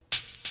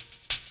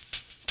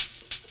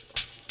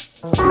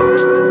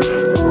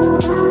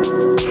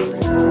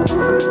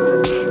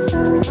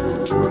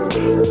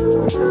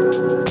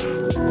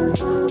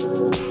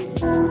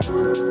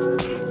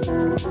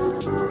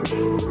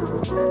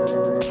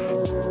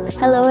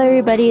Hello,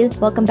 everybody.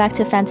 Welcome back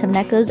to Phantom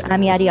Echoes.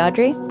 I'm Yadi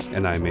Audrey,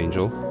 And I'm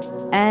Angel.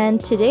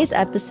 and today's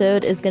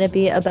episode is going to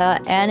be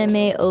about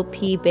anime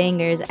OP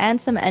bangers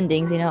and some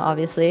endings,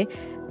 obviously.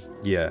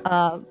 Yeah,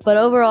 But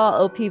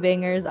overall, OP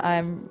bangers.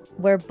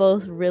 We're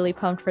both really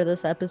pumped for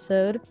this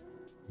episode.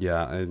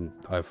 yeah, and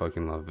I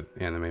fucking love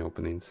anime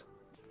openings.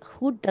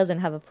 Who doesn't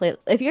have a play?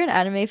 If you're an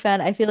anime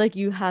fan, I feel like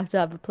you have to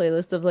have a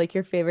playlist of like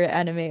your favorite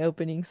anime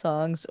opening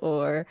songs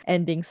or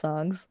ending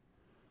songs.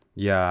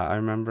 Yeah, I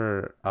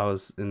remember I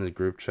was in the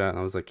group chat and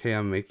I was like, hey,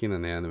 I'm making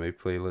an anime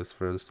playlist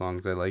for the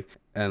songs I like.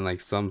 And like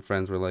some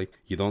friends were like,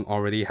 you don't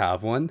already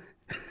have one?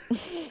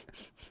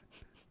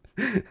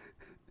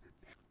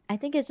 I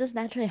think it just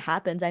naturally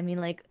happens. I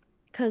mean, like,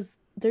 because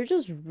they're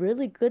just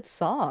really good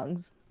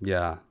songs.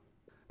 Yeah,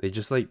 they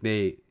just like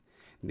they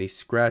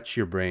scratch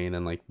your brain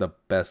in like the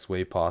best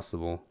way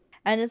possible.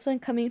 And it's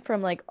like coming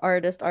from like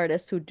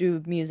artists who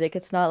do music.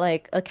 It's not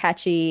like a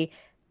catchy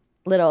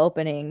little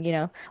opening.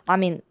 I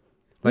mean,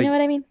 you know Like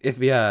what I mean? if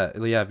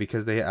yeah,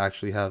 because they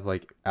actually have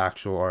like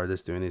actual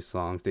artists doing these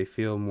songs, they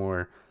feel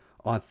more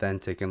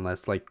authentic and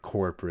less like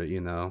corporate.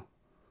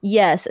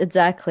 Yes,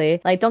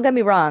 exactly. Like, don't get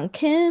me wrong.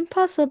 Kim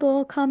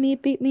Possible, Call Me,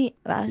 Beat Me.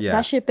 That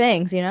Yeah, shit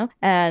bangs.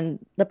 And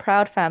the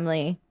Proud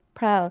Family.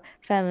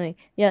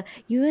 Yeah,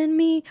 you and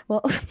me.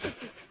 Well,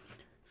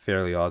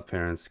 Fairly Odd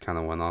Parents kind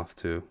of went off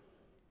too.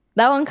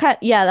 that one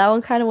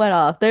kind of went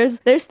off. There's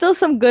still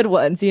some good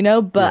ones, but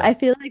Yeah. I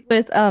feel like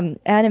with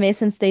anime,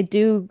 since they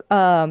do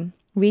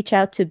reach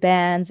out to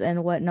bands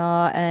and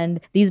whatnot, and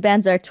these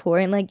bands are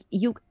touring, like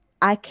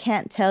I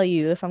can't tell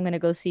you if I'm gonna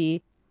go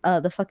see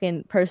the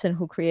fucking person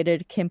who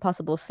created Kim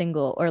Possible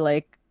single, or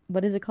like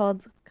what is it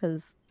called?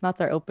 Because not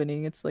their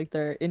opening, it's like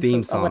their Theme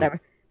intro, song.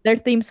 whatever. Their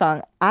theme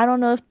song. I don't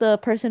know if the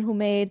person who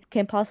made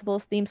Kim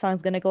Possible's theme song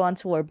is gonna go on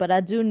tour, but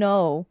I do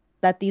know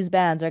that these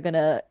bands are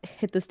gonna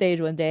hit the stage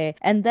one day.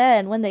 And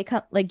then when they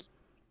come, like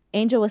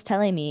Angel was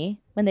telling me,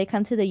 when they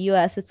come to the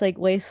US, it's like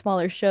way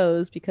smaller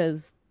shows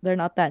because they're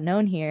not that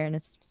known here. And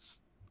it's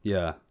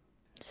Yeah.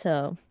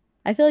 so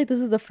I feel like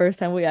this is the first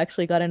time we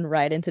actually gotten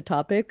right into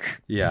topic.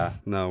 Yeah.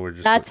 No, we're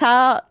just That's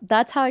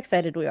how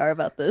excited we are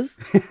about this.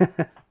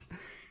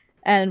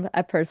 And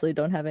I personally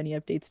don't have any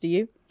updates to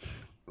you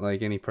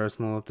like any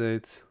personal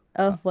updates.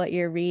 of what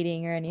you're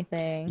reading or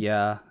anything.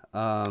 Yeah.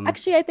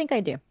 Actually, I think I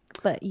do,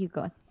 but you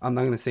go on. I'm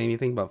not gonna say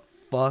anything, but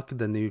fuck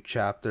the new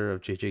chapter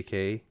of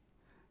JJK.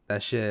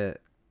 That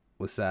shit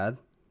was sad.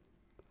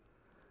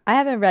 I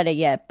haven't read it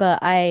yet, but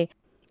I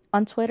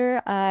on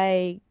Twitter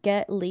I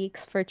get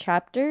leaks for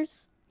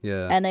chapters.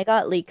 Yeah. And I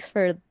got leaks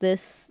for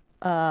this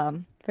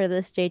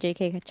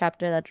JJK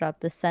chapter that dropped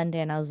this Sunday,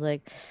 and I was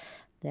like,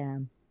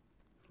 damn,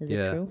 is it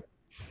Yeah. true?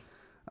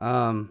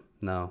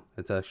 No,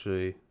 it's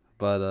actually,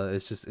 but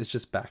it's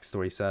just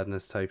backstory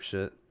sadness type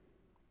shit.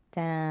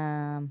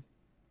 Damn.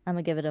 I'm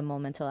gonna give it a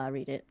moment till I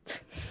read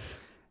it.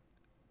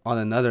 On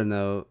another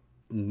note,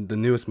 the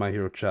newest My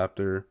Hero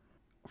chapter,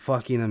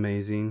 fucking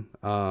amazing.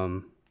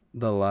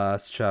 The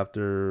last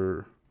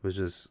chapter was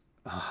just,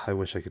 I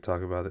wish I could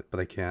talk about it, but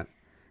I can't.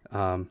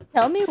 Um,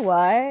 Tell me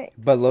why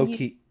but low you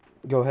key,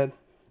 go ahead.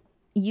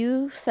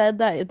 you said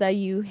that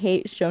you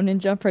hate Shonen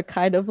Jump for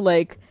kind of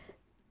like,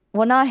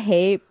 well, not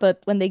hate,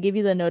 but when they give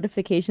you the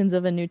notifications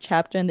of a new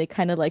chapter and they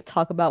kind of like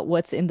talk about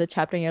what's in the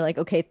chapter and you're like,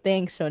 okay,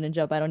 thanks, Shonen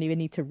Jump. I don't even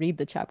need to read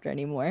the chapter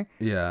anymore.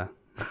 Yeah.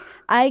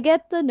 I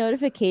get the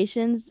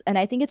notifications, and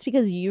I think it's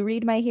because you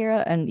read My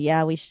Hero, and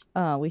yeah, we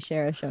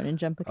share a Shonen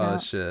Jump Oh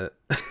account. shit.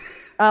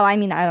 Oh, I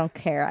mean, I don't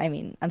care. I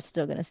mean, I'm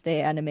still gonna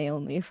stay anime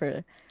only for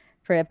it.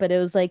 But it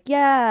was like,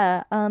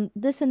 yeah,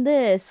 this and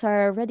this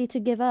are ready to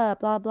give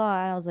up, blah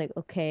blah. And I was like,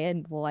 okay,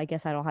 and well, I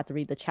guess I don't have to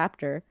read the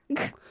chapter.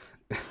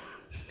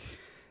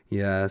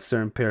 Yeah, a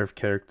certain pair of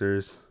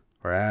characters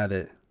were at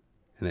it,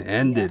 and it Yeah.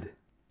 ended,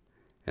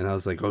 and I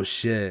was like, oh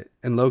shit.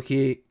 And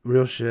Loki,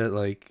 real shit,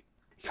 like,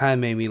 kind of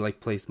made me like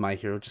place My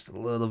Hero just a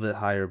little bit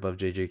higher above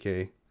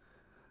JJK.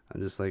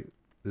 I'm just like,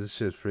 this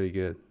shit's pretty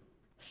good.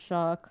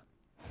 Shock.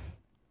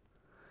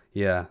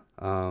 Yeah.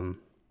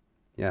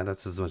 Yeah,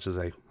 that's as much as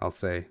I'll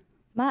say.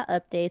 My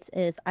updates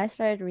is I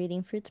started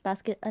reading Fruits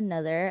Basket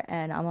Another,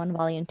 and I'm on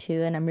volume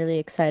 2, and I'm really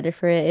excited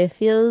for it. It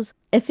feels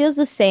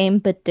the same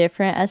but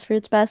different as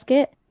Fruits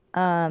Basket.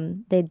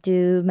 They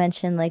do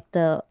mention like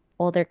the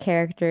older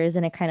characters,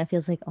 and it kind of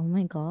feels like, oh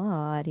my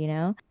God,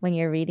 when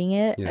you're reading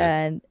it. Yeah.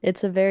 And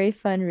it's a very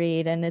fun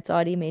read, and it's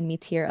already made me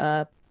tear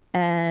up.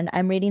 And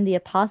I'm reading The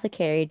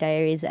Apothecary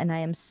Diaries, and I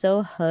am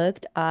so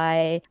hooked.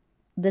 I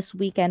This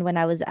weekend when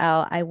I was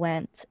out, I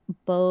went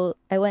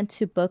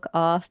to Book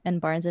Off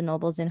and Barnes and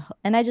Nobles and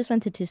I just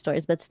went to two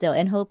stores, but still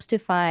in hopes to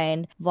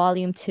find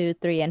volume 2,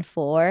 3, and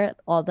 4,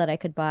 all that I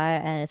could buy,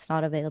 and it's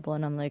not available.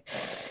 And I'm like,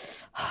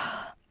 It's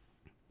tough.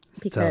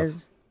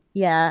 because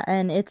yeah,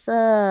 and it's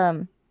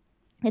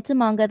It's a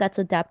manga that's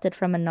adapted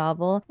from a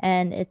novel,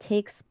 and it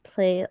takes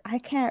place. I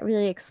can't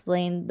really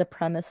explain the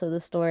premise of the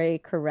story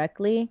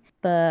correctly,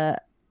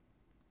 but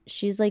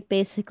she's like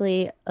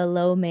basically a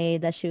low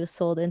maid that she was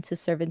sold into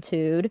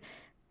servitude,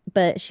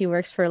 but she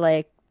works for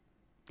like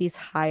these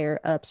higher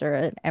ups or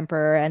an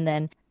emperor and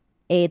then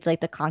aids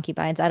like the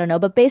concubines. I don't know.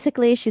 But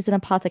basically she's an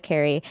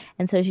apothecary.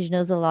 And so she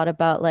knows a lot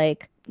about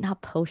like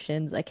not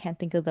potions, I can't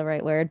think of the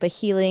right word, but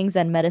healings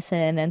and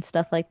medicine and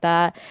stuff like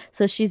that.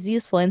 So she's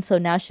useful. And so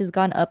now she's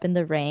gone up in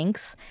the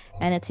ranks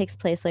and it takes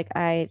place like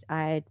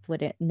I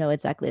wouldn't know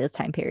exactly the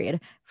time period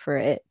for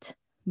it,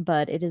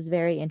 but it is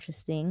very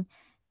interesting.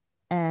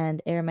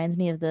 And it reminds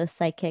me of the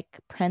Psychic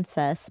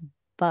Princess,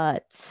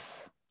 but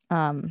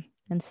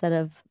instead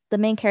of the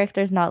main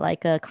character is not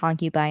like a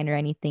concubine or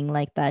anything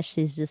like that.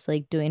 She's just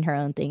like doing her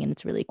own thing and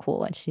it's really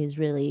cool and seems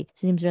really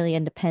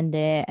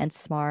independent and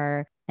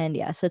smart. And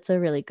yeah, so it's a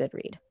really good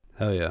read.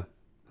 Hell yeah,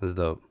 that's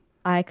dope.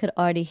 I could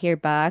already hear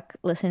back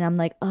listening. I'm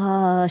like,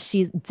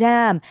 she's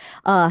damn,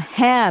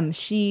 Ham.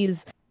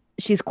 She's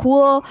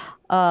cool.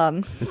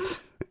 Um,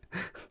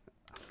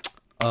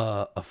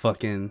 A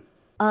fucking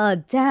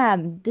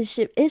damn, this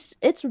shit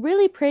it's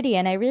really pretty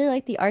and I really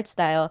like the art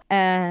style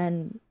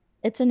and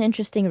it's an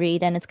interesting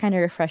read and it's kind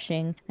of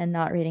refreshing and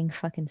not reading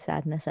fucking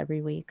sadness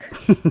every week.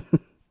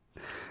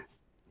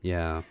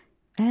 yeah.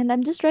 And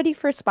I'm just ready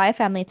for Spy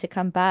Family to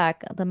come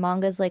back. The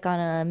manga's like on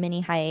a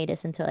mini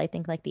hiatus until I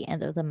think like the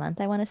end of the month,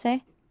 I want to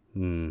say.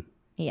 Hmm.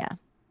 Yeah.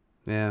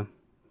 Yeah.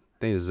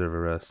 They deserve a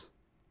rest.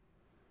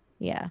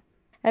 Yeah.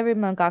 Every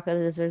mangaka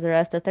deserves a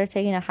rest. If they're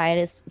taking a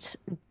hiatus,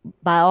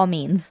 by all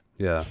means.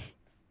 Yeah.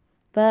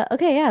 But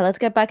okay, yeah, let's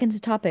get back into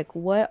topic.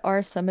 What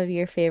are some of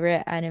your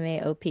favorite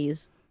anime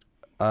OPs?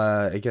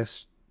 I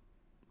guess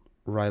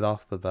right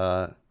off the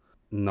bat,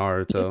 You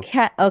Naruto.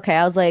 can't. Okay,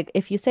 I was like,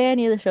 if you say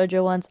any of the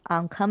shoujo ones,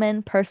 I'm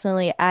coming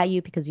personally at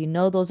you because you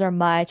know those are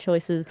my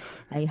choices,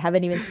 and you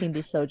haven't even seen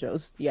these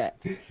shoujos yet.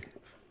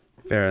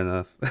 Fair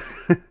enough.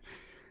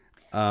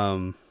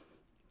 um,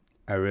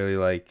 I really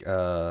like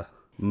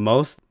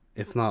most,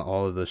 if not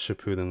all of the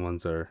Shippuden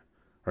ones are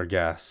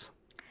gas.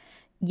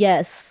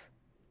 Yes,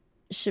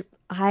 should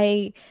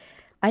I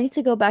need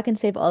to go back and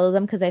save all of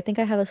them because I think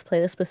I have this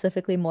playlist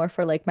specifically more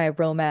for like my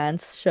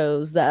romance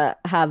shows that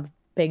have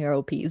banger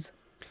OPs.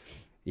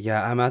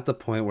 Yeah, I'm at the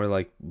point where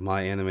like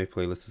my anime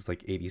playlist is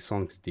like 80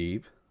 songs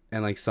deep,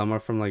 and like some are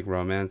from like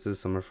romances,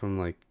 some are from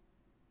like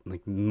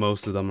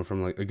most of them are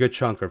from like a good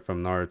chunk are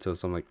from Naruto.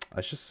 So I'm like, I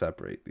should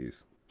separate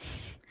these.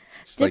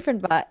 Just like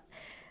Different, but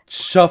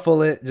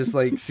shuffle it, just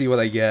like see what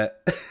I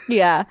get.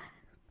 yeah,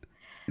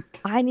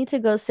 I need to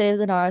go save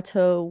the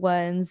Naruto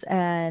ones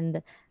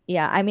and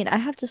yeah, I mean I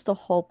have just a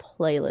whole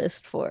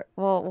playlist for.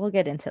 Well, we'll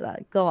get into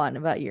that. Go on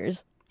about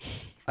yours.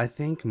 I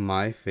think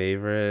my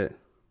favorite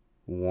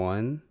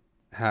one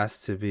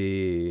has to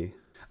be,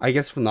 I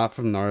guess from not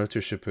from Naruto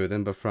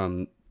Shippuden, but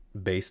from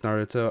base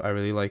Naruto. I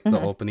really like the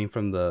Mhm. opening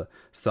from the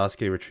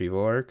Sasuke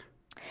retrieval arc.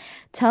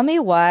 Tell me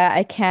why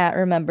I can't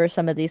remember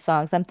some of these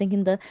songs. I'm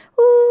thinking the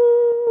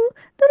ooh,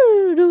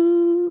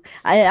 doo-doo-doo.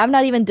 I'm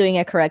not even doing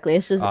it correctly.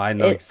 It's just it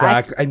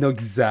I I know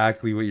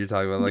exactly what you're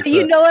talking about. but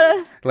you know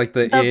what Like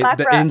the the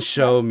background in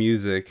show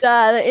music.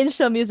 the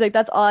in-show music,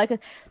 that's all I could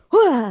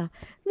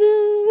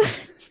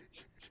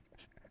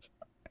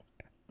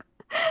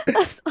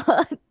that's all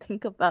I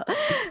think about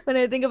when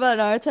I think about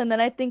Naruto and then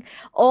I think,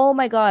 oh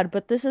my God,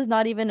 but this is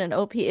not even an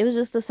OP. It was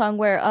just a song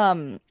where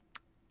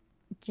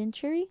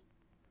Jinchuri?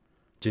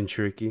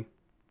 Jinchuriki.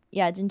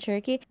 Yeah,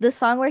 Jinchuriki. The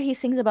song where he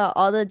sings about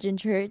all the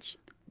Jinchuriki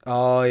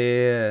Oh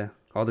yeah,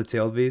 all the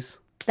tailed bees.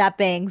 that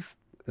bangs.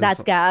 That's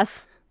That's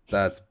gas.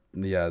 that's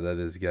yeah, that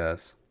is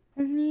gas.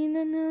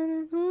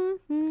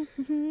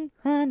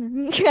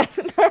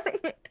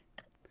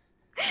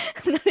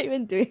 I'm not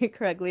even doing it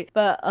correctly.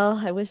 But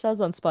I wish that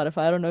was on Spotify.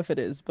 I don't know if it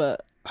is,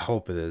 but I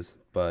hope it is,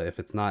 but if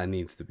it's not, it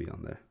needs to be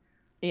on there.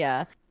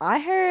 yeah. I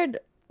heard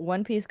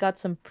One Piece got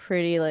some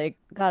pretty like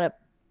got a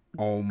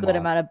Oh good my,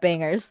 amount of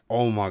bangers.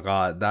 oh my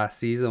God, that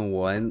season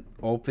one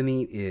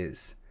opening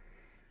is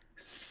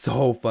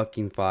so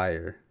fucking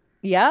fire.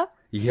 Yeah.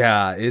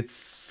 Yeah, it's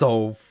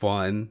so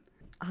fun.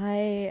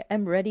 I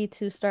am ready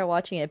to start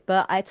watching it,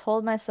 but I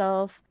told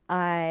myself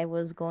I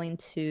was going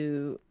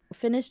to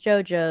finish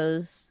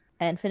JoJo's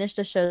and finish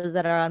the shows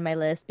that are on my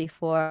list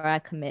before I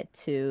commit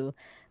to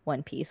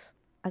One Piece.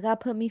 I gotta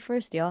put me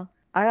first, y'all.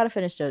 I gotta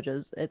finish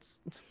JoJo's.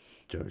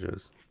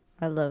 JoJo's.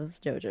 I love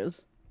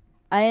JoJo's.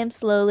 I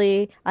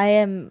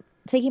am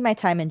taking my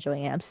time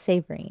enjoying it. I'm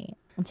savoring it.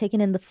 I'm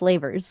taking in the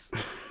flavors.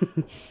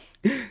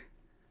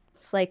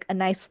 It's like a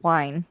nice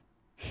wine.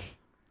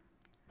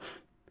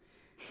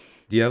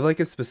 Do you have like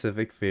a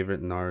specific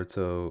favorite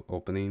Naruto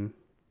opening?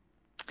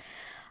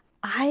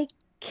 I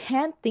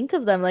can't think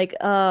of them.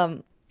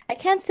 I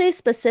can't say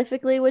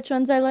specifically which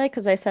ones I like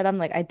because I said I'm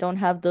like I don't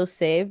have those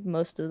saved.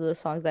 Most of the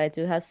songs that I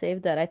do have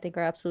saved that I think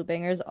are absolute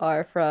bangers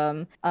are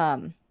from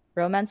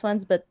romance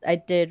ones, but I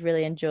did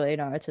really enjoy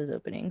Naruto's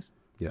openings.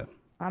 Yeah.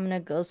 I'm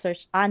gonna go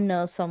search. I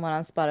know someone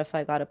on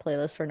Spotify got a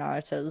playlist for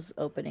Naruto's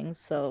openings,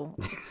 so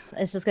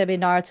it's just gonna be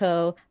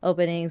Naruto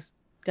openings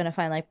gonna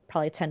find like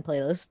probably 10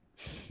 playlists.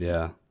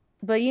 Yeah.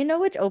 But you know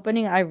which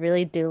opening I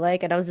really do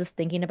like, and I was just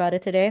thinking about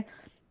it today.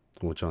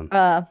 Which one?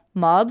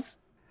 Mobs.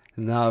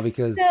 No,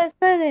 because Yes,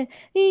 and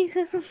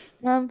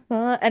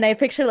I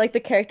picture like the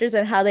characters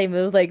and how they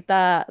move like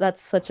that.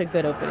 That's such a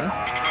good opening.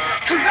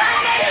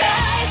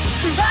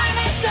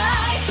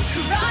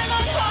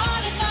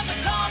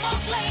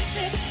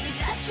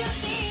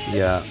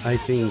 yeah, I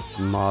think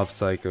Mob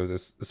Psychos,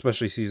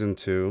 especially season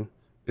two,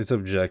 it's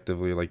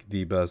objectively like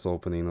the best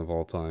opening of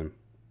all time.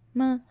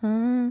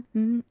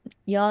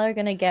 Y'all are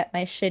gonna get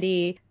my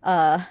shitty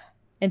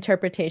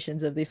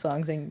interpretations of these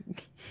songs and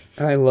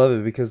And I love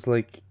it because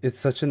like it's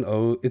such an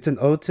ode. It's an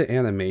ode to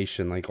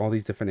animation, like all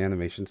these different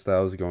animation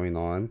styles going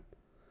on.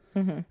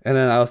 Mhm. And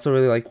then I also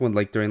really like when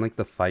like during like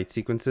the fight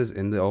sequences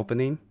in the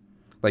opening,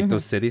 like Mhm.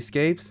 those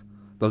cityscapes,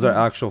 those are Mhm.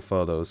 actual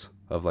photos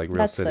of like real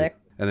That's city. sick.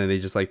 And then they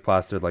just like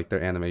plastered like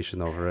their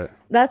animation over it.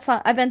 That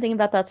song, I've been thinking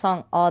about that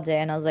song all day,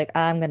 and I was like,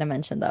 I'm gonna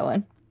mention that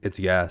one. It's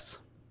gas.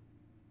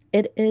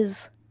 It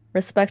is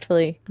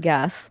respectfully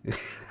gas.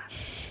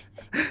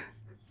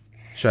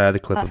 Should I add a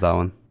clip Uh, of that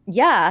one?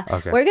 yeah,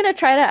 Okay. we're gonna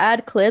try to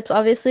add clips.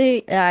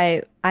 Obviously,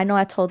 I know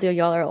I told you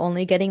y'all are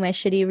only getting my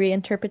shitty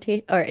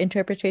reinterpretation or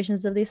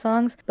interpretations of these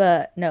songs,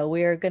 but no,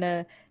 we are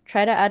gonna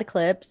try to add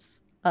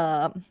clips,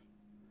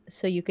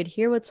 so you could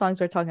hear what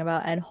songs we're talking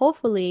about, and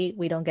hopefully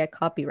we don't get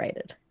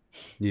copyrighted.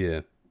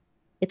 Yeah.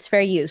 It's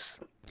fair use.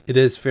 It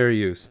is fair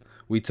use.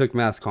 We took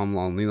Mass Comm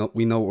Law.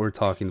 We know what we're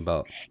talking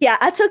about. Yeah,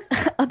 I took,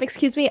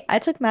 excuse me, I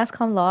took mass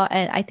comm law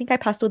and I think I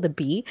passed with a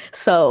B.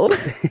 So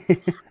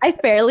I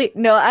fairly,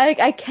 no, I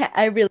can't,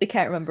 I really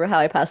can't remember how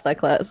I passed that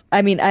class.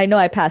 I mean, I know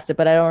I passed it,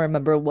 but I don't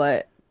remember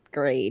what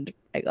grade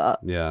I got.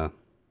 Yeah.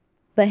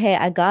 But hey,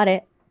 I got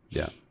it.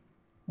 Yeah.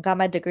 Got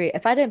my degree.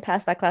 If I didn't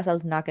pass that class, I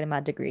was not getting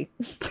my degree.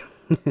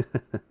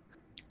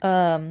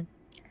 Um,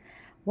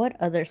 what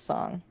other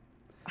song?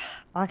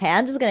 Okay,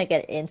 I'm just gonna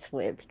get into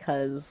it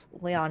because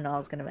we all know I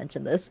was gonna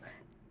mention this.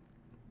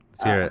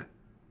 Let's hear Uh, it.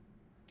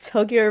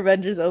 Tokyo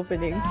Revengers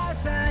opening.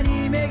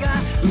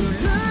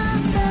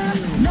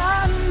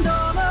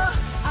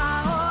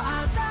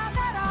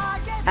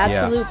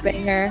 Yeah. Absolute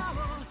banger.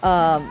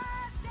 Um,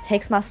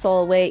 takes my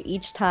soul away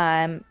each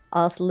time.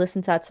 I'll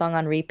listen to that song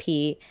on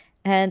repeat,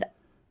 and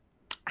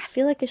I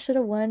feel like it should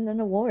have won an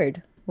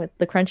award with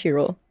the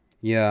Crunchyroll.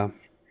 Yeah.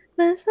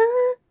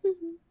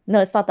 No,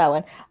 it's not that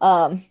one.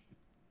 I'm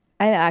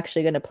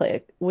actually gonna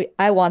play it.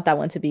 I want that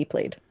one to be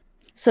played.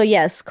 So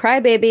yes,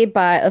 Crybaby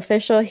by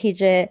official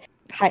Hije.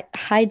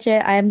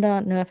 I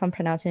don't know if I'm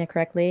pronouncing it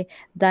correctly.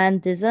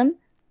 Dandism.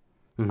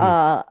 Hmm.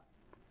 Uh,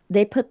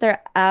 they put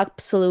their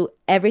absolute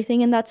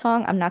everything in that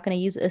song. I'm not gonna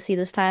use Uzi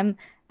this time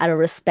out of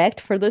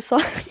respect for this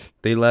song.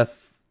 They left.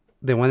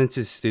 They went into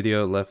the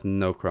studio, left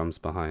no crumbs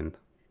behind.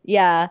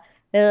 Yeah,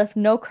 they left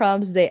no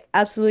crumbs. They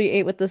absolutely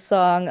ate with the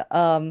song.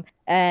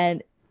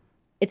 And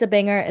it's a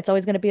banger. It's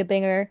always gonna be a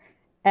banger.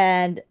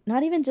 And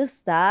not even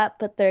just that,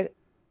 but their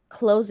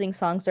closing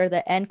songs or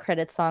the end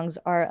credit songs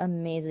are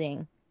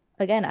amazing.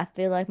 Again, I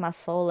feel like my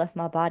soul left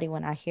my body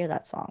when I hear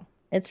that song.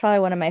 It's probably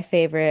one of my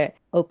favorite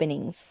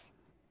openings,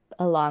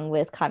 along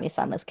with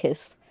Kami-sama's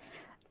Kiss.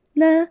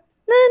 Na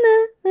na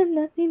na na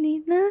na ni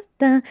ni na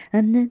da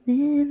na na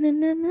na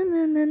na na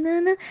na na na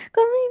na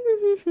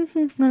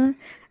going.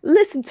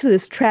 Listen to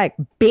this track,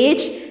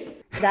 bitch.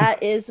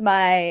 That is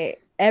my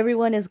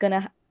everyone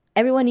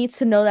needs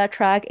to know that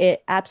track.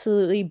 It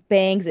absolutely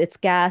bangs. It's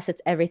gas.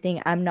 It's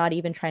everything. I'm not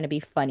even trying to be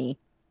funny.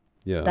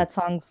 Yeah. That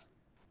song's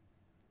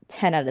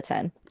 10 out of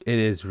 10. It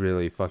is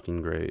really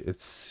fucking great.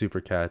 It's super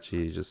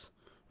catchy, just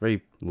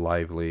very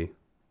lively.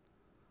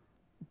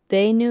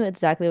 They knew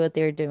exactly what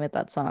they were doing with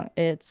that song.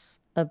 It's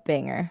a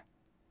banger.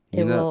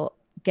 You It know, will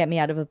get me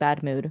out of a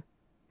bad mood.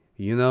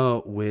 you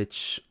know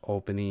which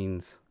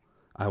openings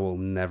I will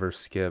never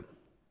skip?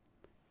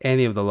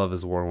 Any of the Love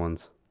is War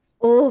ones.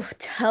 Oh,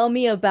 tell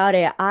me about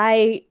it.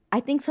 I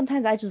think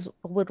sometimes I just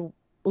would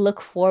look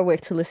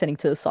forward to listening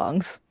to the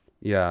songs.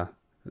 Yeah.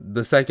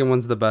 The second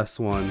one's the best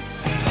one.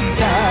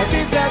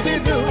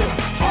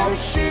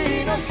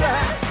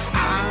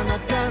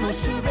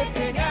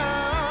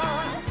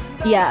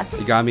 Yeah.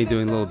 It got me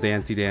doing a little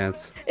dancey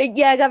dance.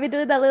 Yeah, got me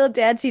doing that little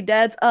dancey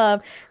dance.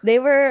 They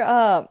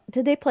were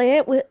did they play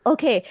it with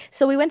okay,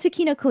 so we went to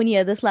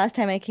Kinokuniya this last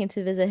time I came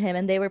to visit him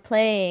and they were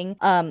playing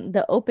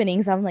the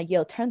openings. I'm like,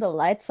 yo, turn the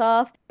lights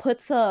off,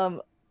 put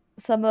some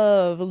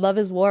of Love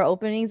is War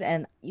openings,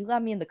 and you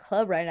got me in the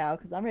club right now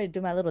because I'm ready to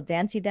do my little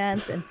dancey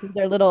dance and to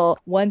their little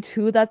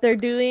 1-2 that they're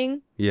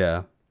doing.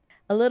 Yeah.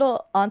 A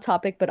little on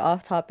topic but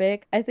off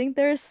topic. I think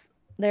there's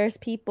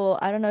people,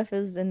 I don't know if it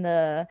was in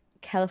the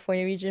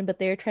California region, but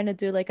they were trying to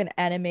do like an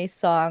anime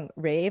song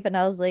rave, and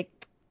I was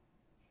like,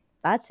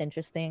 that's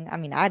interesting. I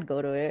mean, I'd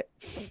go to it.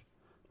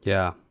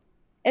 Yeah.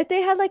 If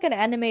they had like an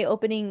anime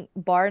opening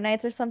bar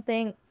nights or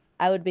something,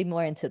 I would be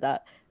more into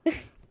that.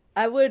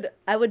 I would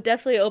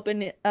definitely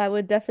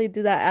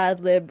do that ad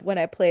lib when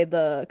I play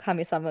the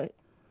Kami-sama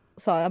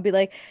song. I'll be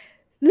like,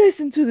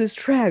 listen to this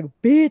track,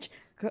 bitch.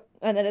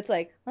 And then it's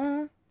like,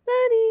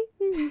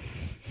 daddy.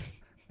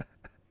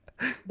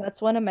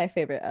 That's one of my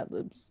favorite ad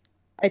libs.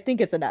 I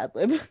think it's an ad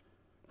lib.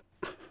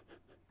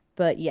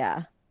 But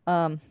yeah.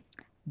 Um,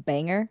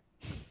 banger.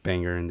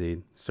 Banger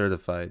indeed.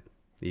 Certified,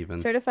 even.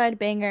 Certified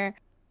banger.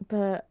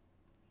 But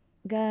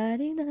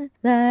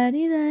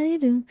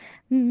ga-di-da-da-di-da-di-do.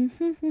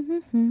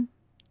 Mhm.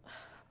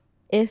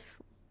 If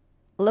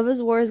Love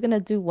is War is gonna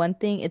do one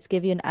thing, it's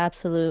give you an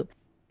absolute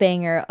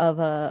banger of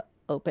a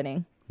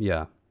opening.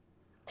 Yeah.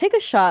 Take a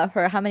shot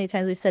for how many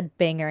times we said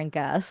banger and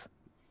gas.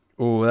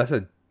 Oh, that's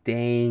a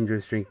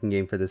dangerous drinking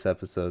game for this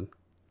episode.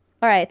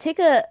 All right, take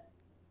a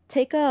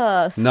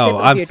No, sip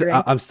of your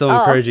drink. I'm still Oh,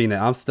 encouraging it.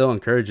 I'm still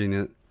encouraging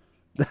it.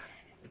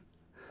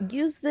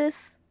 use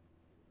this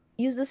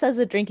use this as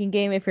a drinking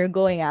game if you're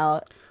going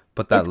out.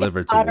 Put that It's getting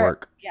liver to hotter.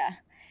 work. Yeah.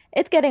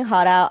 It's getting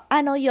hot out.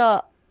 I know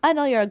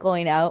you're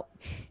going out.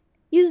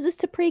 Use this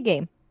to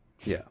pregame.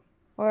 Yeah.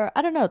 Or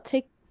I don't know,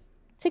 take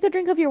a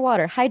drink of your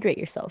water, hydrate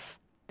yourself.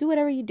 Do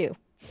whatever you do.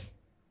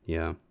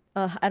 Yeah.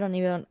 I don't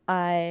even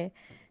I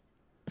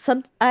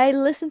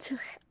listen to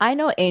I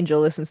know Angel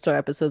listens to our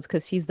episodes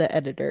because he's the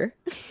editor.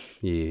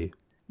 Yeah.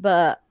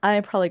 But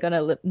I'm probably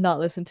gonna not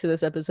listen to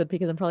this episode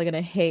because I'm probably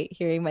gonna hate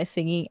hearing my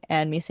singing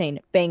and me saying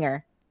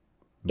banger,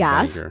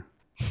 gas. Banger.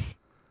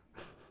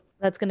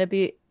 That's gonna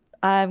be.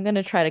 I'm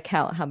gonna try to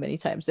count how many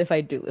times if I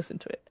do listen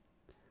to it.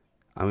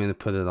 I'm gonna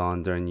put it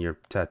on during your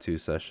tattoo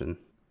session.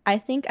 I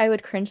think I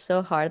would cringe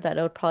so hard that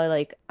it would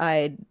probably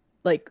I'd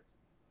like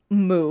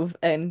move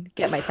and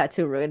get my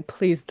tattoo ruined.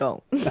 Please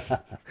don't.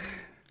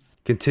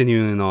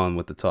 Continuing on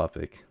with the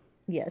topic.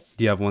 Yes.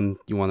 Do you have one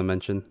you want to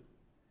mention?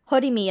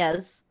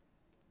 Horimiya's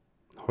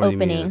Horimiya.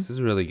 opening. This is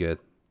really good.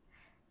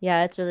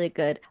 Yeah, it's really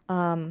good.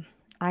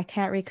 I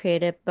can't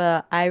recreate it,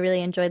 but I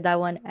really enjoyed that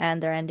one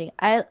and their ending.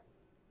 I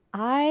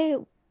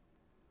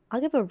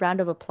I'll give a round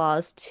of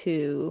applause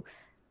to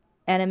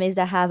animes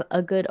that have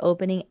a good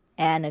opening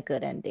and a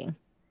good ending,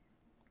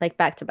 like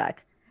back to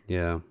back,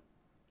 Yeah.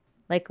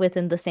 like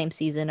within the same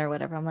season or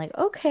whatever. I'm like,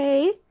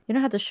 okay, you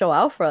don't have to show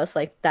out for us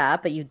like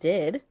that, but you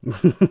did.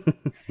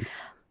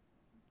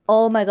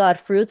 Oh my God,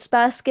 Fruits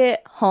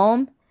Basket,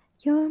 Home.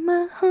 You're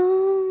my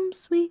home,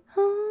 sweet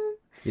home.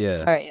 Yeah.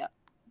 Sorry, yeah.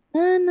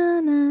 Na, na,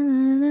 na,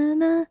 na, na,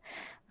 na.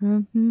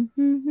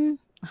 Mhm.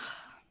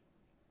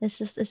 It's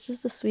just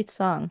a sweet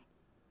song.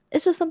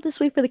 It's just something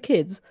sweet for the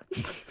kids.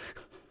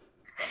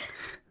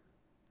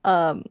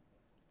 Um,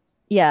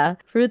 yeah,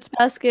 Fruits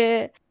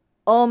Basket.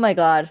 Oh my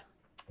God.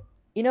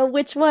 You know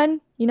which one?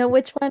 You know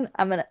which one?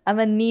 I'm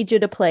gonna need you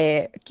to play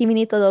it. Kimi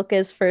ni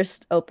Todoke's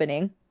first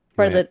opening Oh,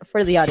 for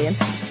yeah. the audience.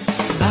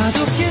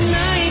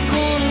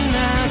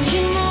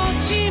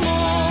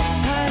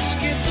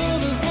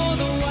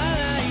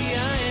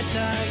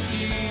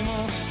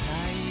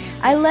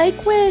 I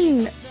like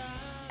when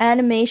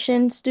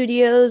animation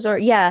studios or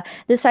yeah,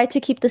 decide to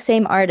keep the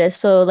same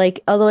artist. So like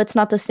although it's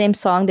not the same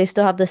song, they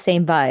still have the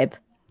same vibe.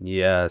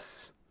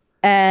 Yes.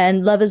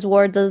 And Love is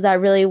War does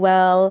that really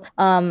well.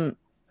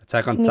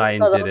 Attack on Kimi ni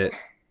Titan did Todoke, it.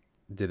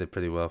 Did it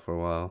pretty well for a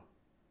while.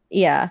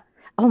 yeah.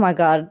 Oh my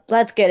God,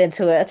 let's get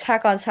into it.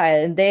 Attack on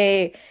Titan.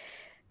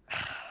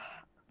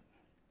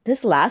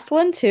 This last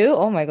one too.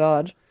 Oh my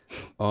God.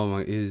 Oh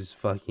my, it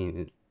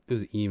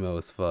was emo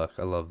as fuck.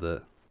 I loved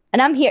it.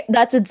 And I'm here.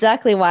 That's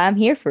exactly why I'm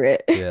here for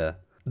it. Yeah.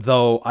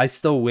 Though I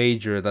still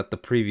wager that the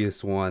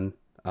previous one,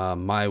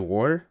 My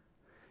War,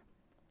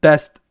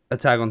 best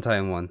Attack on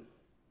Titan one.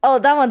 Oh,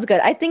 that one's good.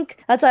 I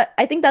think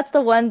that's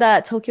the one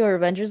that Tokyo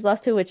Revengers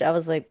lost to, which I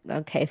was like,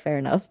 okay, fair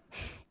enough.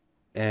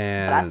 But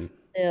I And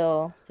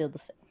still feel the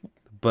same.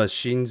 but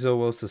Shinzo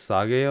wo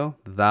Sasageo,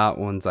 that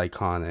one's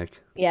iconic.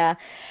 Yeah,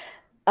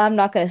 I'm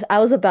not gonna. I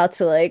was about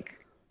to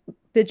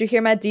did you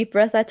hear my deep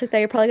breath I took that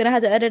you're probably gonna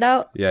have to edit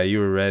out? Yeah, you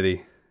were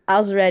ready. I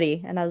was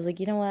ready, and I was like,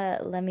 you know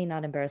what? Let me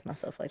not embarrass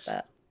myself like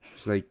that.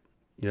 It's like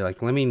you're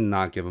like, let me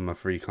not give him a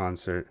free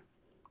concert.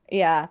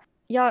 Yeah,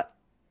 y'all,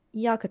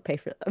 y'all could pay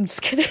for that. I'm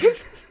just kidding.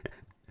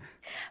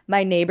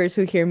 My neighbors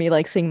who hear me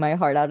sing my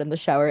heart out in the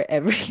shower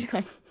every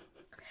night,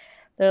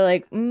 they're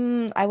like,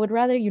 I would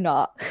rather you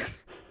not.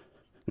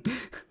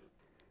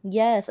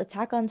 Yes,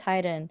 Attack on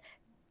Titan.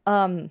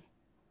 Um,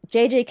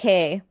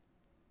 JJK.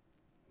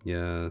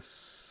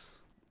 Yes.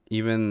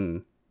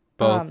 Even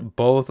Um,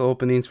 both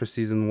openings for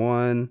season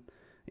one,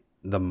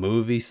 the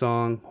movie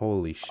song,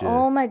 holy shit.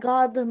 oh my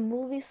God, the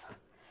movies.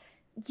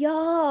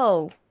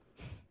 Yo,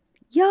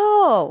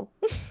 yo.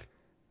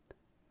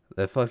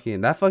 That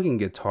fucking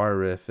guitar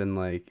riff and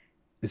like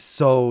is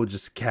so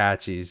just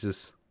catchy. It's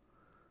just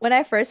When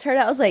I first heard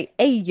it, I was like,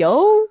 hey,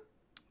 yo.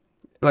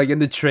 like in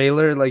the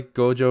trailer, like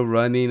Gojo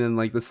running and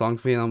like the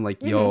song's playing, I'm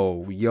like, Hmm.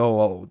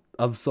 yo,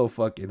 I'm so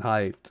fucking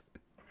hyped.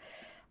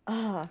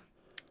 Ah,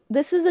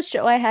 this is a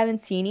show I haven't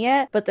seen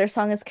yet, but their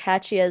song is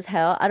catchy as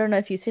hell. I don't know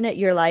if you've seen it.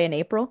 Your Lie in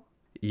April.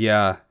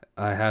 Yeah,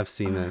 I have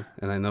seen it, Ah,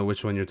 and I know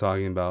which one you're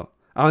talking about.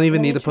 I don't even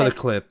let need me to put a try.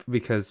 clip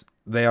because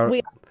they are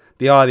We.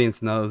 the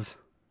audience knows.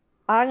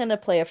 I'm gonna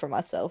play it for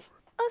myself.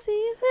 I'll see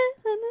you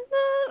then.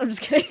 I'm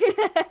just kidding.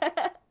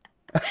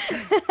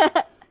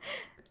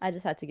 I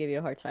just had to give you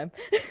a hard time.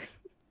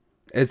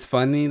 It's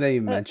funny that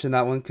you Uh, mentioned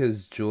that one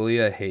because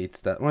Julia hates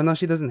that. Well, no,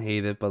 she doesn't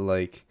hate it, but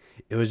like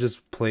it was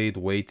just played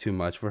way too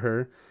much for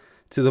her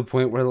to the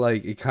point where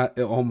like it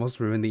almost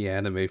ruined the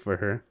anime for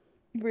her.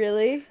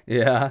 Really?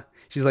 Yeah,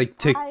 she's like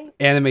I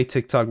anime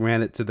TikTok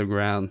ran it to the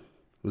ground.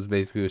 Was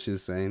basically what she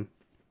was saying.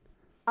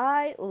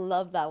 I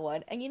love that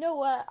one. And you know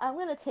what? I'm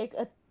gonna take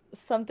a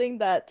something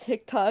that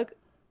TikTok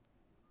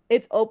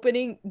its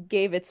opening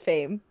gave its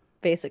fame,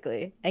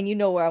 basically. And you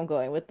know where I'm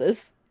going with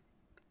this.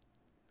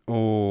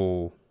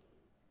 Oh,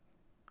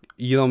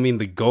 you don't mean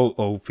the goat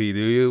OP, do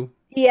you?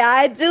 Yeah,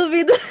 I do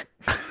mean the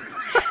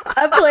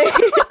I played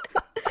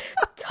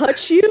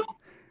Touch You.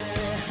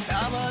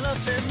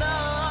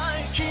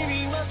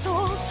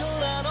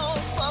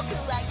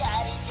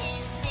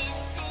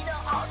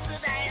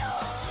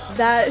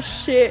 That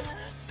shit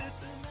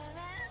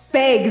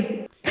begs.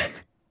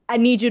 I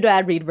need you to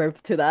add reverb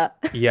to that.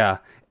 Yeah,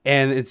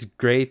 and it's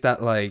great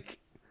that like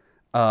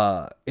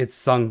it's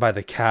sung by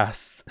the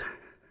cast.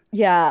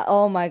 Yeah,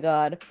 oh my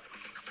God.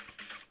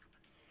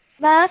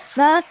 Nah,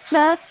 nah,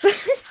 nah.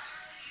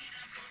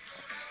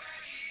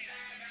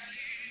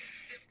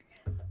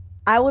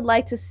 I would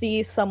like to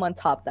see someone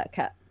top that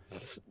cat.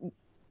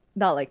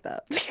 Not like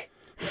that.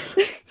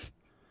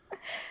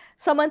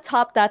 Someone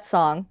top that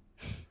song.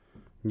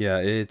 Yeah,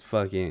 it's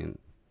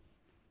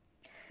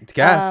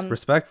gas, Um,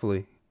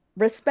 respectfully.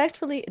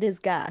 Respectfully, it is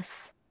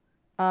gas.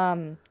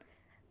 Um,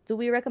 do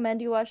we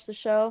recommend you watch the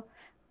show?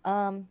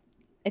 Um,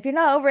 if you're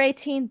not over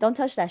 18, don't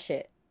touch that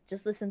shit.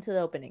 Just listen to the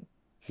opening.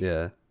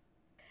 Yeah.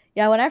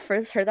 Yeah, when I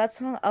first heard that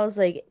song, I was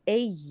like,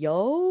 "Hey,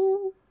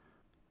 yo,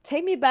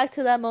 take me back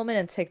to that moment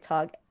in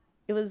TikTok."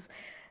 It was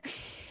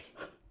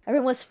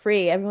everyone was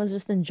free. Everyone was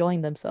just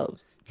enjoying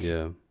themselves.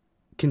 Yeah.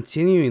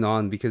 Continuing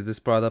on because this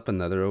brought up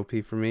another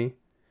OP for me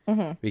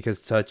Hmm.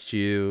 because Touch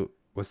You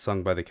was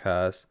sung by the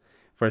cast.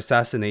 For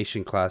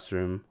Assassination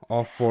Classroom,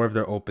 all four of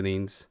their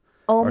openings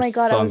Oh are my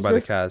God, sung by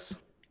the cast.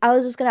 I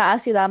was just gonna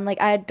ask you that. I'm like,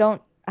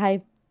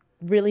 I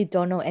really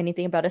don't know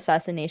anything about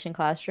Assassination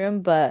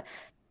Classroom, but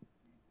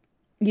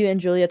you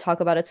and Julia talk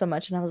about it so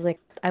much, and I was like,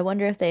 I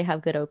wonder if they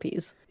have good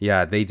OPs.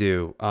 Yeah, they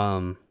do.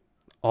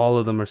 All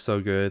of them are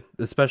so good,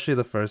 especially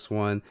the first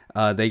one.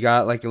 They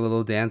got like a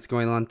little dance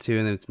going on too,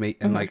 and and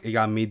Hmm. like it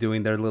got me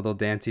doing their little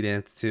dancey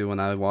dance too when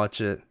I watch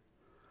it.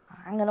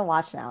 I'm gonna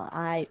watch now.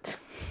 And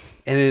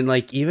then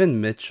like even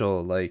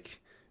Mitchell like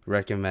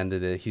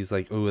recommended it. He's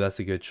like, "Oh, that's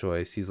a good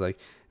choice." He's like,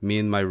 "Me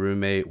and my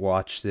roommate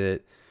watched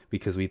it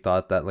because we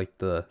thought that like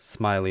the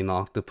smiling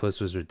octopus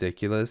was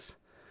ridiculous,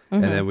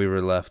 and Hmm. then we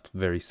were left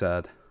very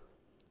sad."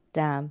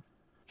 Damn.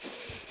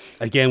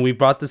 Again, we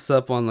brought this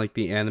up on like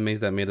the animes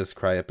that made us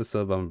cry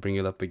episode, but I'm gonna bring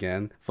it up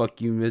again.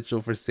 Fuck you,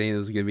 Mitchell, for saying it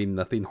was gonna be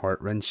nothing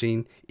heart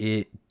wrenching.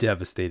 It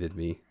devastated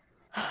me.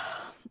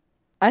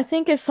 I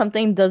think if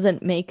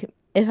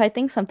I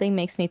think something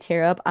makes me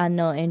tear up, I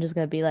know Angel's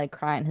gonna be like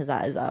crying his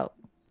eyes out.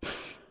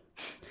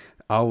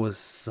 I was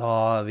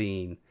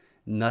sobbing.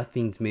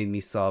 Nothing's made me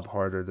sob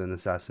harder than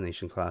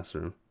Assassination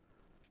Classroom.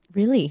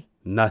 Really?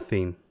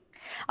 Nothing.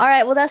 All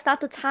right, well, that's not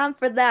the time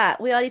for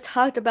that. We already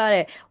talked about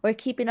it. We're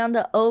keeping on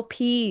the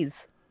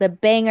OPs, the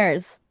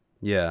bangers.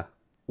 Yeah.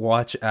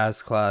 Watch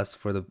As Class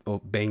for the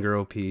banger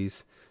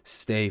OPs.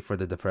 Stay for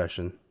the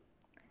depression.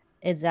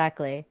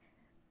 Exactly.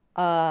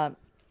 Uh,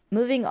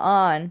 Moving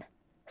on.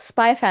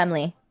 Spy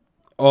Family.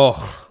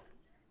 Oh,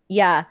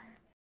 Yeah.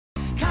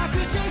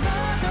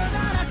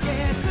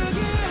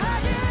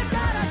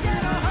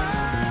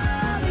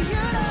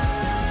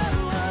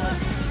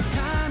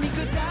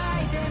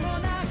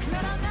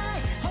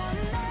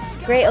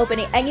 Great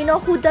opening. And you know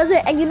who does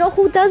it? And you know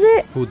who does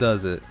it? who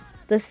does it?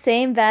 The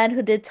same band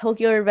who did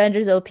Tokyo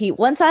Revengers OP.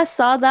 Once I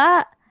saw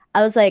that,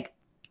 I was like,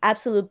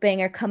 absolute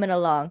banger coming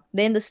along.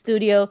 They in the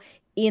studio,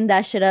 eating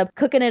that shit up,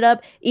 cooking it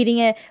up, eating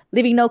it,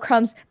 leaving no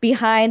crumbs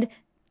behind.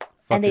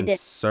 And they Fucking did.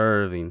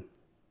 serving.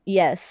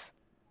 Yes.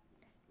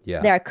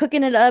 Yeah. They are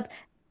cooking it up.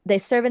 They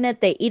serving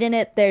it. They eating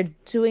it. They're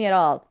doing it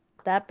all.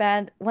 That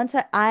band.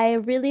 I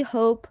really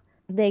hope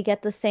they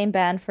get the same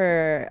band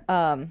for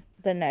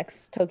the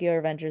next Tokyo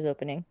Revengers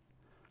opening.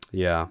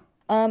 Yeah.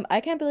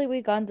 I can't believe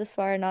we've gone this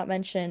far and not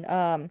mentioned.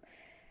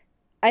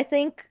 I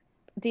think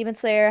Demon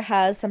Slayer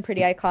has some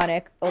pretty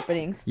iconic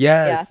openings.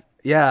 Yeah. Yes.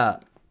 Yeah.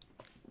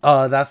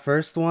 That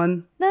first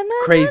one, Na, na, na,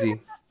 na. crazy.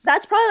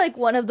 That's probably like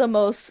one of the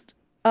most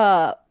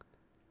uh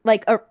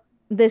like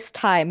this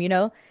time,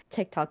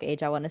 TikTok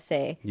age, I want to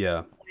say.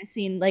 Yeah. I've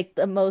seen like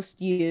the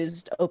most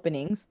used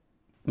openings.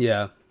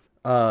 Yeah.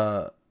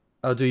 Uh,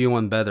 I'll do you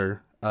one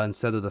better.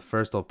 Instead of the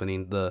first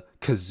opening, the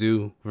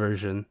kazoo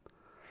version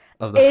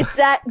of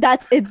the.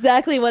 That's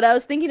exactly what I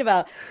was thinking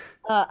about.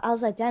 I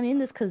was like, damn, in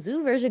this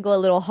kazoo version go a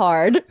little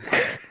hard,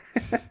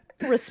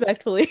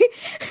 respectfully.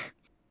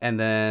 And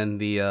then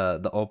the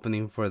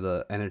opening for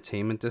the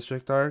entertainment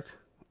district arc.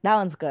 That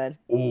one's good.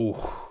 Ooh,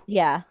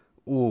 Yeah.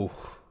 ooh,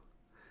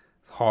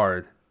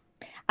 hard.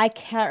 I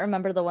can't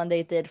remember the one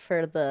they did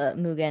for the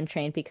Mugen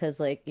Train because,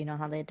 like, you know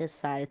how they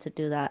decided to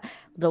do that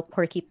little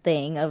quirky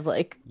thing of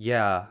like,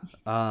 Yeah.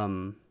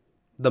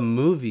 The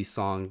movie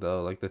song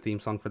though, like the theme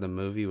song for the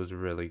movie was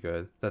really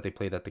good that they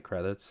played at the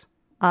credits.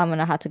 I'm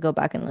gonna have to go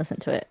back and listen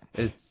to it.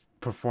 It's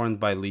performed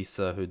by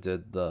Lisa, who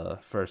did the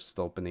first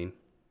opening.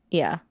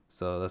 Yeah,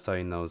 So that's how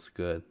you know it's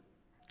good.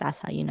 that's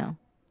how you know.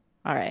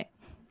 All right.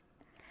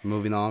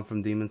 Moving on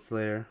from Demon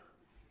Slayer.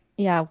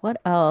 Yeah,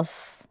 what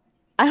else?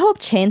 I hope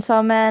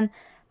Chainsaw Man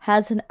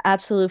has an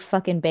absolute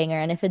fucking banger,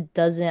 and if it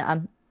doesn't,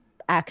 I'm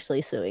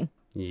actually suing.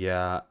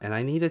 Yeah, and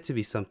I need it to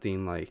be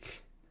something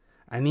like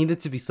I need it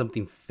to be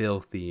something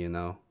filthy, you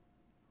know.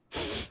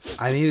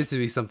 I need it to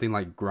be something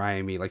like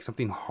grimy, like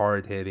something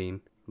hard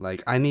hitting.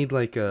 Like I need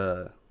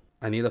a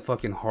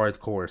fucking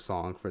hardcore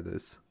song for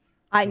this.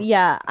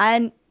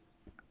 I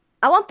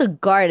want the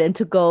Garden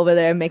to go over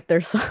there and make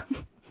their song.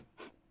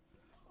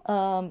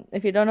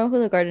 If you don't know who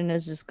the Garden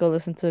is, just go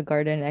listen to the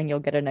Garden and you'll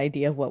get an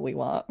idea of what we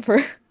want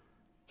for.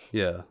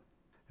 Yeah.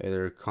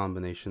 Either a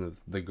combination of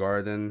the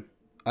garden.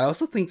 I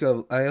also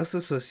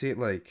associate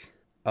like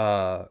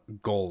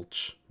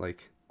Gulch,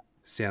 like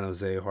San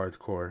Jose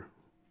hardcore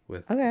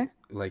with Okay.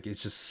 like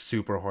it's just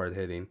super hard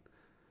hitting.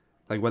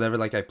 Like whatever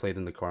like I played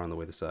in the car on the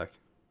way to Sac.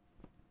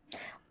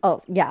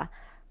 Oh, yeah.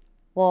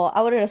 Well,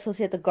 I wouldn't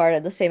associate the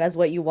Garden the same as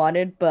what you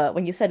wanted, but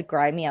when you said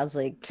grimy, I was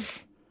like,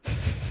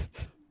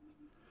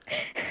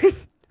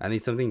 I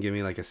need something to give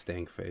me like a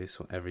stank face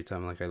every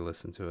time like I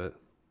listen to it.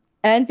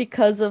 and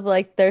because of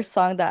like their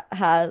song that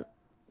has,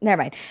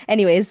 never mind.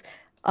 Anyways,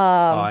 Oh,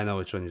 um, I know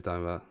which one you're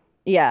talking about.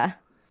 yeah.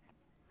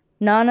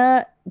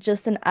 Nana,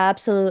 just an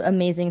absolute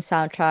amazing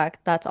soundtrack.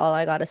 That's all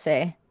I gotta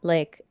say.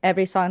 Like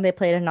every song they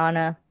played in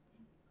Nana,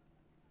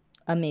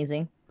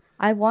 amazing.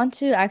 I want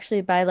to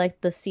actually buy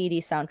like the CD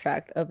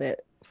soundtrack of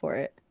it for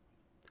it.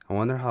 I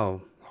wonder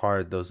how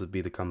hard those would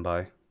be to come by.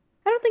 I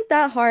don't think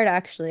that hard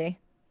actually.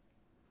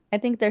 I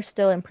think they're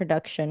still in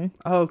production.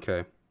 Oh,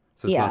 okay.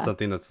 So it's not Yeah.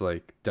 something that's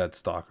like dead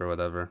stock or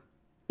whatever.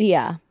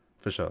 Yeah.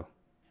 For sure.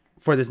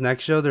 For this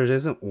next show, there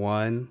isn't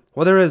one.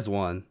 Well, there is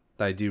one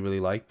that I do really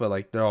like, but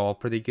like they're all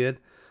pretty good.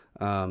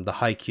 The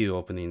Haikyuu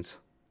openings,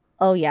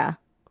 Oh yeah.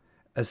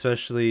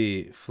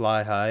 especially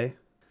Fly High.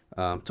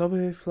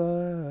 Toby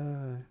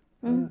Fly.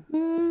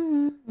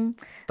 Mhm.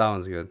 That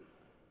one's good.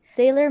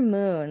 Sailor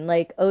Moon,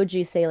 like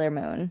OG Sailor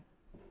Moon,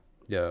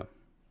 Yeah.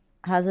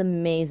 has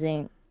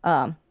amazing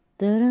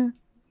da-da,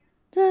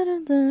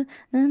 da-da,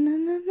 na, na, na,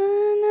 na,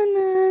 na,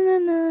 na,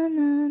 na,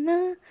 na,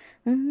 na,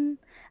 mhm.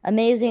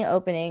 Amazing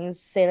openings,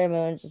 Sailor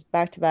Moon just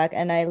back to back,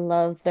 and I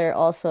love their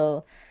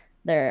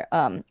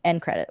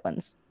end credit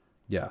ones.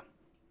 Yeah.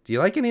 Do you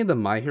like any of the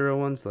My Hero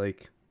ones?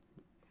 Like,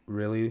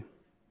 really?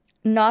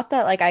 Not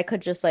that like I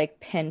could just like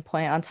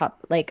pinpoint on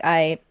top like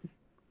I'm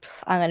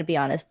gonna be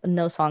honest,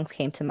 no songs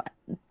came to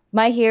mind.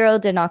 My Hero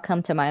did not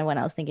come to mind when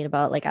I was thinking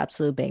about like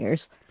absolute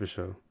bangers For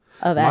sure.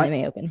 of My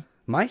anime opening.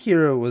 My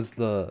Hero was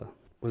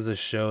a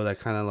show that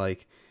kind of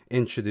like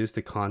introduced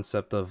the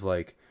concept of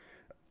like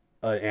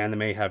an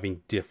anime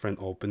having different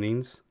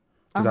openings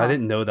because I Uh-huh.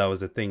 didn't know that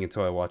was a thing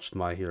until I watched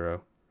My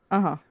Hero,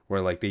 Uh-huh.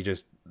 where like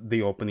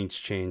the openings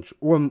change.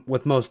 Or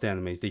with most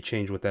animes, they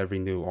change with every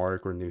new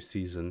arc or new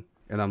season,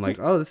 and I'm like,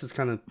 oh, this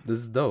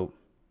is dope.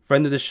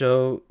 Friend of the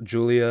show,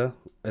 Julia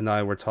and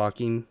I were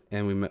talking,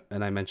 and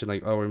and I mentioned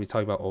like, oh, we're gonna be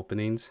talking about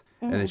openings,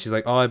 and then Hmm. she's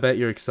like, oh, I bet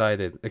you're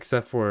excited,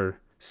 except for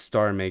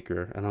Star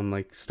Maker, and I'm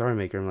like, Star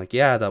Maker. I'm like,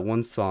 yeah, that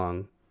one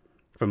song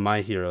from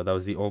My Hero that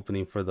was the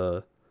opening for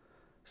the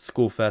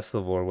school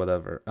festival or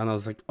whatever. And I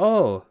was like,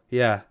 oh,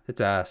 yeah, it's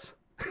ass.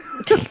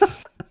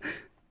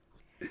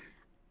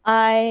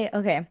 I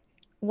okay.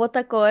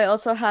 Wotakoi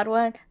also had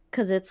one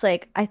because it's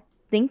like I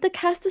think the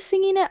cast is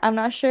singing it. I'm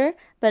not sure,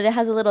 but it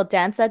has a little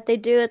dance that they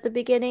do at the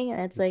beginning,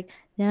 and it's like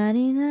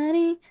nani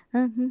nani,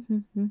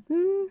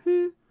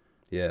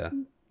 Yeah.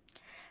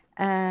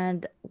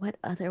 and what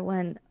other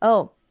one?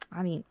 Oh,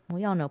 I mean,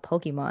 we all know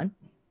Pokemon.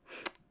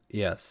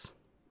 Yes.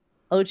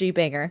 OG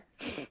banger.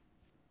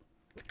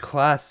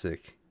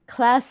 Classic.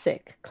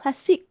 Classic.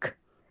 Classic.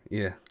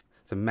 Yeah.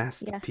 It's a Yeah.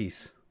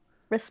 masterpiece.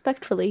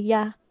 Respectfully,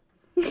 yeah.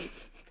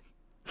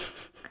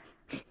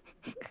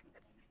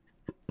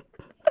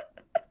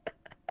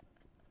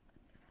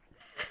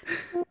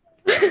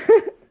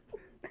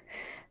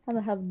 I'm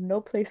gonna have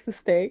no place to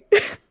stay.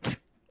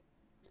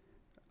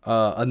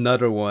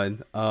 Another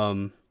one.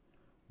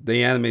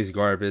 The anime's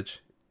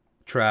garbage.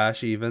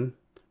 Trash even.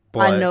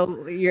 I But know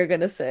what you're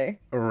gonna say.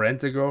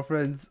 Rent a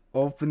Girlfriend's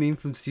opening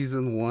from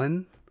season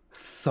one,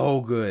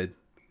 so good.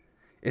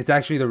 It's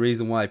actually the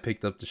reason why I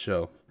picked up the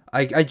show.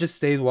 I just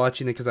stayed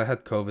watching it because I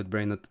had COVID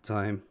brain at the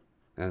time.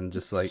 And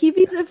just like, He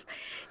be the,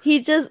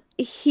 he just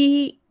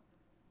he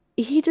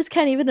just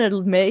can't even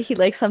admit he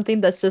likes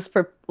something that's just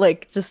for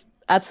like just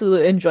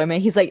absolute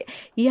enjoyment. He's like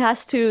he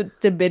has to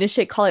diminish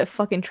it, call it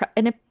fucking trash,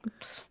 and it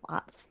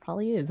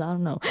probably is. I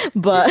don't know,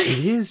 but it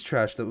is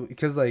trash though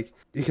because like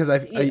because I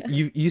yeah.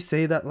 you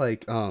say that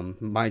like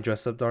My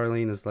Dress Up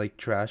Darling is like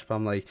trash, but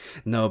I'm like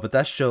no, but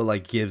that show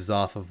like gives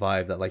off a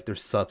vibe that like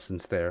there's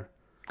substance there.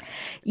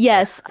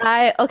 Yes,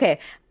 I okay.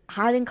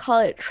 I didn't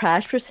call it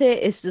trash per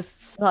se. It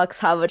just sucks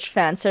how much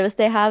fan service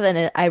they have,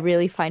 and I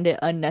really find it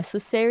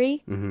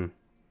unnecessary. Hmm.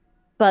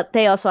 But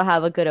they also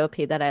have a good OP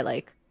that I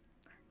like.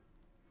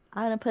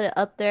 I'm gonna put it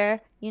up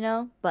there,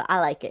 but I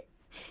like it.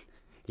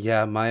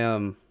 Yeah, I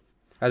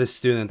had a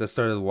student that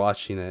started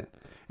watching it,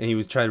 and he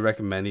was trying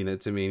recommending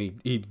it to me,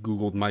 and he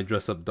Googled My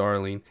Dress Up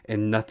Darling,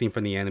 and nothing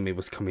from the anime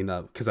was coming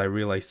up because I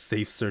realized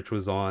Safe Search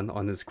was on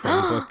his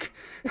Chromebook.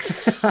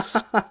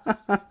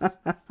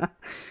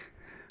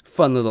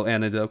 Fun little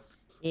anecdote.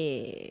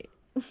 Yeah.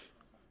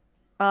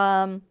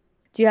 Do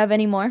you have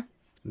any more?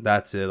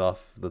 That's it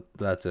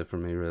for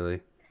me,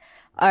 really.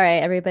 All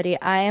right, everybody.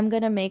 I am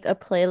gonna make a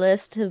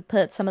playlist to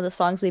put some of the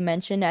songs we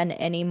mentioned and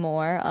any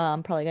more.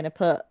 Probably gonna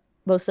put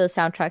most of the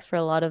soundtracks for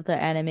a lot of the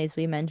animes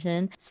we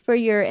mentioned. It's for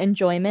your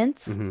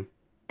enjoyment. Hmm.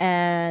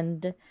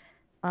 And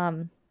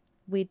um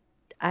we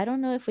I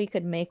don't know if we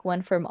could make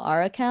one from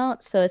our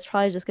account, so it's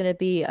probably just gonna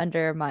be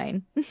under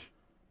mine.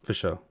 For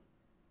sure.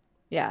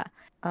 Yeah.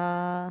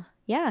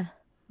 Yeah.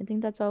 I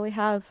think that's all we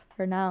have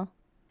for now.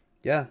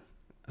 Yeah.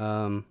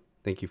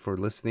 Thank you for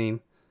listening,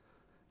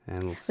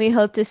 and We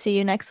hope to see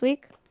you next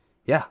week.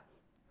 yeah,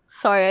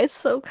 Sorry, I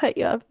so cut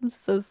you off. I'm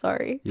so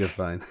sorry. you're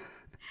fine.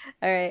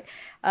 All right.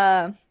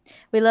 Um,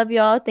 we love you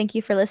all. Thank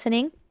you for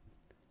listening.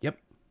 Yep.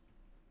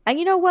 And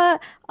you know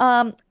what?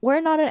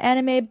 We're not an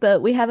anime,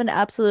 but we have an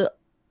absolute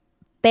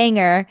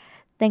banger.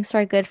 Thanks to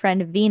our good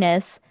friend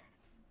Venus.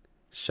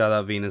 Shout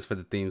out Venus for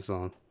the theme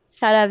song.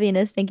 Shout out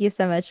Venus. Thank you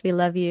so much. We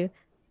love you.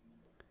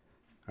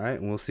 All right,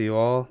 and we'll see you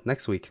all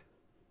next week.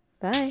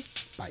 Bye.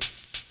 Bye.